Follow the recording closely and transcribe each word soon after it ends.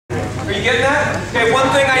Are you getting that? Okay, one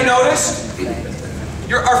thing I noticed,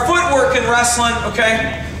 our footwork in wrestling,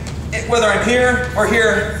 okay, whether I'm here or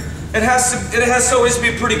here, it has to always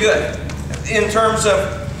be pretty good in terms of,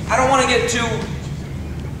 I don't want to get too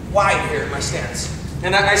wide here in my stance.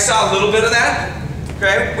 And I saw a little bit of that,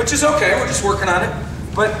 okay, which is okay, we're just working on it,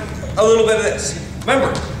 but a little bit of this.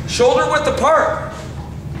 Remember, shoulder width apart,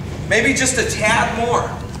 maybe just a tad more,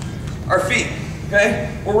 our feet,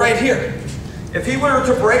 okay? We're right here. If he were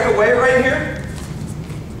to break away right here,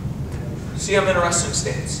 see, I'm in a wrestling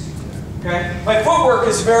stance, okay? My footwork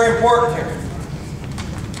is very important here,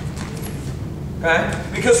 okay?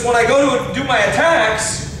 Because when I go to do my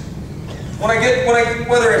attacks,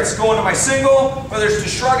 whether it's going to my single, whether it's to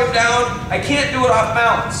shrug him down, I can't do it off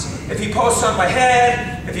balance. If he posts on my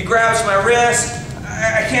head, if he grabs my wrist,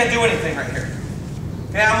 I can't do anything right here.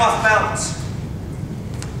 Okay, I'm off balance.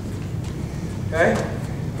 Okay?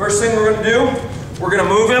 First thing we're going to do, we're going to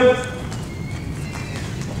move him.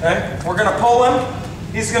 Okay? We're going to pull him.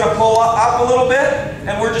 He's going to pull up a little bit,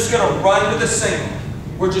 and we're just going to run to the single.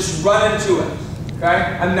 We're just running to it.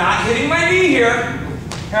 Okay? I'm not hitting my knee here.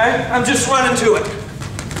 Okay? I'm just running to it.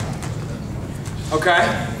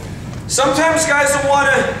 Okay? Sometimes guys don't want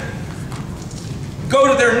to go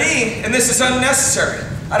to their knee, and this is unnecessary.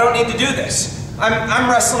 I don't need to do this. I'm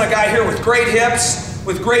wrestling a guy here with great hips,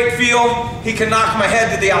 with great feel. He can knock my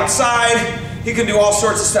head to the outside. He can do all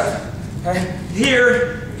sorts of stuff. Okay?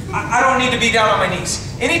 Here, I don't need to be down on my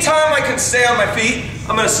knees. Anytime I can stay on my feet,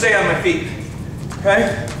 I'm going to stay on my feet.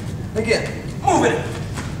 Okay? Again, moving it.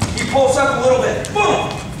 He pulls up a little bit. Boom!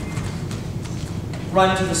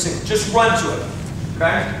 Run to the single. Just run to it.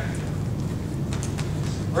 Okay?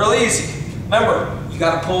 Really easy. Remember, you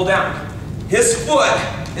got to pull down. His foot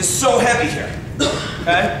is so heavy here.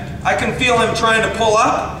 Okay? I can feel him trying to pull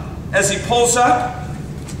up. As he pulls up,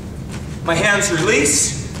 my hands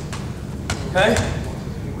release. Okay?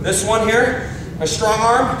 This one here, my strong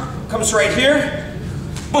arm comes right here.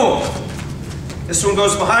 Boom! This one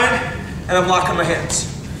goes behind, and I'm locking my hands.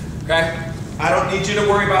 Okay? I don't need you to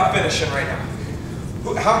worry about finishing right now.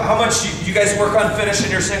 How much do you guys work on finishing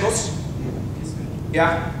your singles?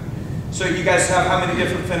 Yeah? So you guys have how many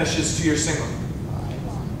different finishes to your single?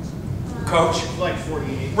 Coach? Like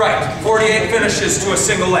 48. Right, 48 finishes to a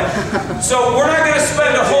single leg. So we're not going to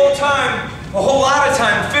spend a whole lot of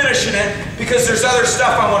time finishing it because there's other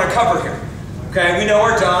stuff I want to cover here. Okay, we know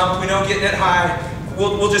our dump, we know getting it high.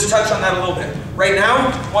 We'll just touch on that a little bit. Right now,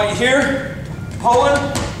 I want you here, pulling,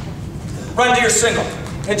 run to your single,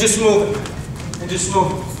 and just move it. And just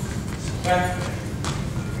move it. Okay?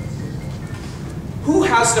 Who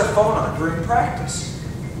has their phone on during practice?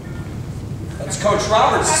 That's Coach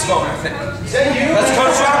Roberts' phone, I think. Is that you? That's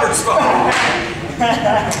Coach Roberts' phone.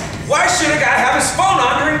 Why should a guy have his phone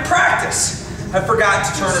on during practice? I forgot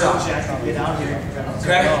to turn it off. Get out here.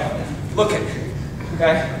 Okay? Look at me.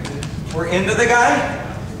 Okay? We're into the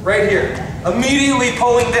guy right here. Immediately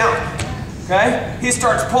pulling down. Okay? He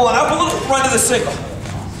starts pulling up a little, run to the single.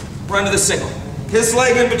 Run to the single. His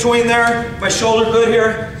leg in between there, my shoulder good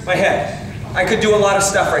here, my head. I could do a lot of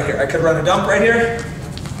stuff right here. I could run a dump right here.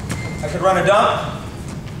 I could run a dump.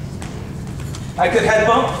 I could head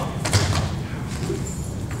bump.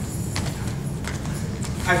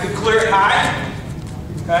 I could clear it high.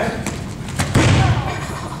 Okay?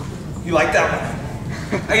 You like that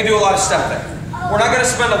one? I can do a lot of stuff there. We're not going to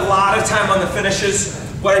spend a lot of time on the finishes.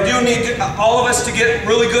 What I do need all of us to get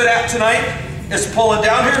really good at tonight is pulling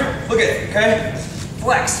down here. Look at it, okay?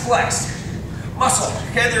 Flex, flex. Muscle,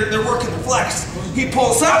 okay? They're working the flex. He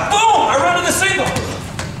pulls up, boom! I run to the single.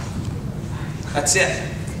 That's it.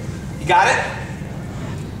 You got it?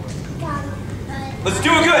 Let's do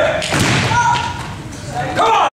it good. Come on!